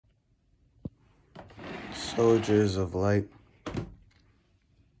Soldiers of light,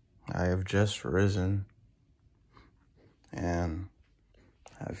 I have just risen, and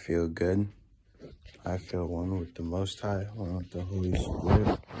I feel good. I feel one with the Most High, one with the Holy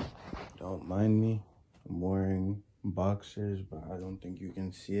Spirit. Don't mind me. I'm wearing boxers, but I don't think you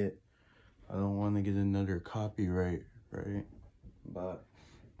can see it. I don't want to get another copyright, right? But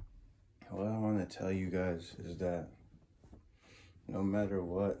what I want to tell you guys is that no matter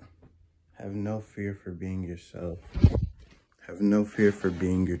what, have no fear for being yourself. Have no fear for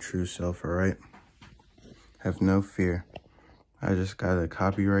being your true self, all right? Have no fear. I just got a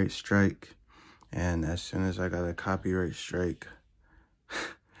copyright strike, and as soon as I got a copyright strike,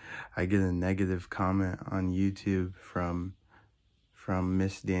 I get a negative comment on YouTube from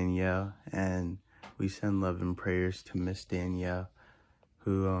Miss Danielle, and we send love and prayers to Miss Danielle,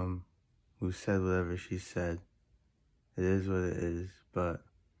 who said whatever she said. It is what it is, but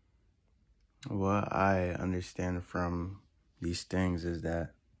what I understand from these things is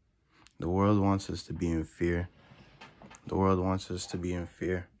that the world wants us to be in fear. The world wants us to be in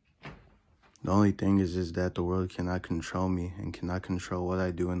fear. The only thing is that the world cannot control me and cannot control what I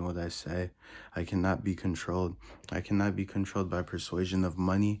do and what I say. I cannot be controlled. I cannot be controlled by persuasion of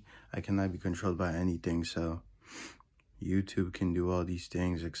money. I cannot be controlled by anything. So YouTube can do all these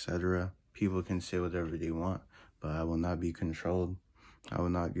things, etc. People can say whatever they want, but I will not be controlled. I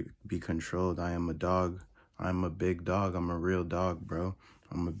will not be controlled. I am a dog. I'm a big dog. I'm a real dog, bro.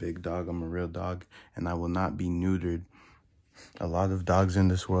 I'm a big dog. I'm a real dog. And I will not be neutered. A lot of dogs in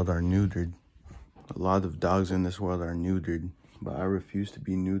this world are neutered. A lot of dogs in this world are neutered, but I refuse to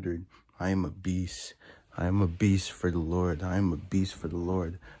be neutered. I am a beast. I am a beast for the Lord. I am a beast for the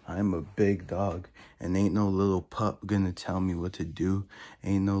Lord. I am a big dog, and ain't no little pup gonna tell me what to do.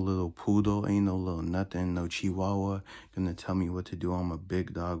 Ain't no little poodle, ain't no little nothing, no chihuahua gonna tell me what to do. I'm a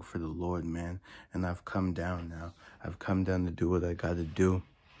big dog for the Lord, man, and I've come down now. I've come down to do what I gotta do.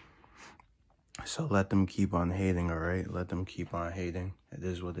 So let them keep on hating, all right? Let them keep on hating. It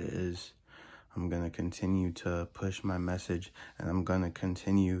is what it is. I'm going to continue to push my message, and I'm going to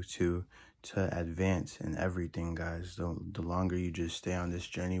continue to advance in everything, guys. The longer you just stay on this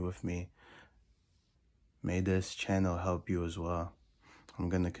journey with me, may this channel help you as well. I'm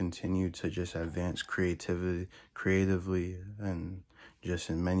going to continue to just advance creatively, and just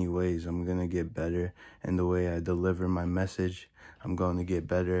in many ways. I'm going to get better in the way I deliver my message. I'm going to get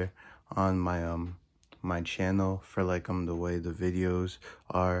better on my channel for the way the videos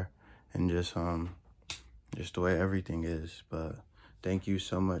are, and just the way everything is. But thank you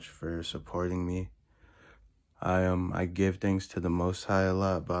so much for supporting me. I give thanks to the Most High a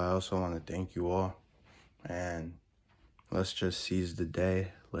lot, but I also want to thank you all. And let's just seize the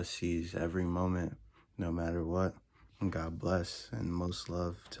day. Let's seize every moment, no matter what. And God bless, and most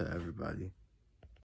love to everybody.